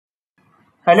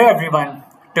Hello everyone.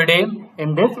 Today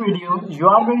in this video you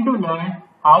are going to learn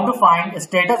how to find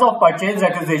status of purchase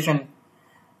requisition.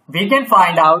 We can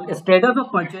find out status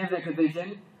of purchase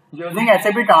requisition using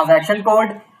SAP transaction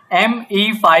code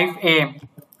ME5A.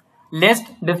 List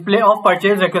display of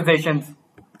purchase requisitions.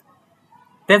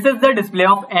 This is the display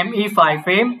of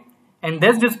ME5A. In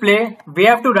this display we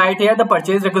have to write here the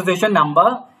purchase requisition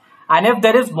number, and if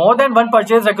there is more than one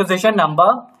purchase requisition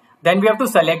number, then we have to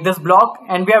select this block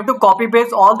and we have to copy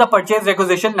paste all the purchase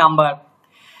requisition number.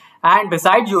 And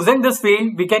besides using this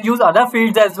field, we can use other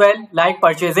fields as well, like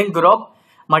purchasing group,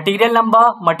 material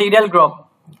number, material group.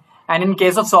 And in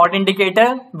case of sort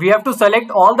indicator, we have to select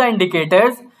all the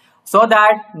indicators so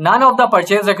that none of the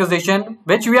purchase requisition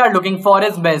which we are looking for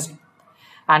is missed.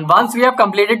 And once we have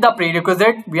completed the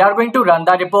prerequisite, we are going to run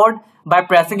the report by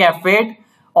pressing F8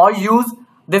 or use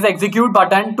this execute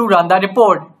button to run the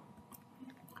report.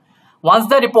 Once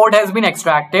the report has been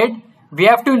extracted, we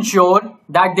have to ensure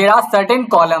that there are certain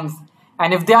columns,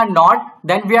 and if they are not,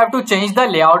 then we have to change the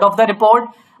layout of the report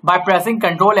by pressing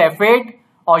Ctrl F8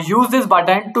 or use this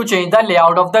button to change the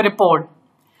layout of the report.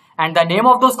 And the name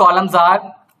of those columns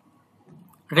are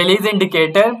release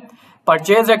indicator,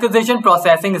 purchase requisition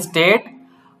processing state,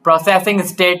 processing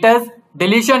status,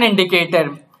 deletion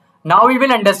indicator. Now we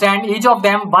will understand each of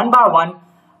them one by one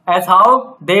as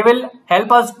how they will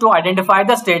help us to identify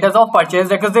the status of purchase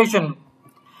requisition.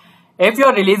 If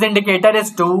your release indicator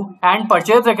is 2 and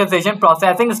purchase requisition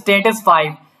processing state is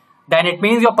 5, then it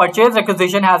means your purchase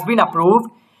requisition has been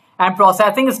approved, and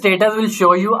processing status will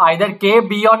show you either K,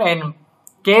 B or N.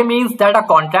 K means that a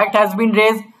contract has been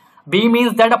raised, B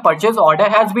means that a purchase order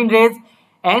has been raised,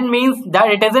 N means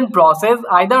that it is in process,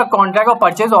 either a contract or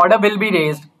purchase order will be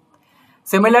raised.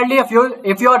 Similarly,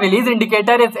 if your release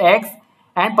indicator is X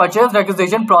and purchase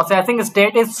requisition processing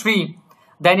state is 3,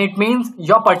 then it means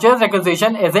your purchase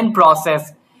requisition is in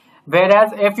process.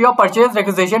 Whereas if your purchase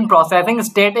requisition processing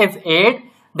state is 8,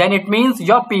 then it means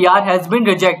your PR has been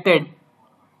rejected.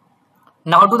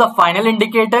 Now to the final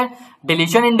indicator,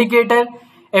 deletion indicator.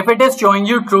 If it is showing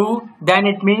you true, then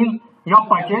it means your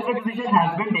purchase requisition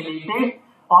has been deleted,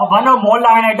 or one or more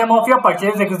line item of your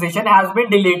purchase requisition has been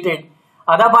deleted.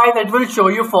 Otherwise it will show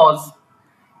you false.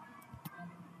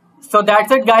 So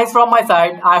that's it guys from my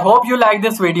side. I hope you like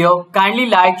this video. Kindly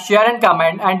like, share and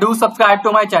comment, and do subscribe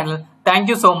to my channel. Thank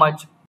you so much.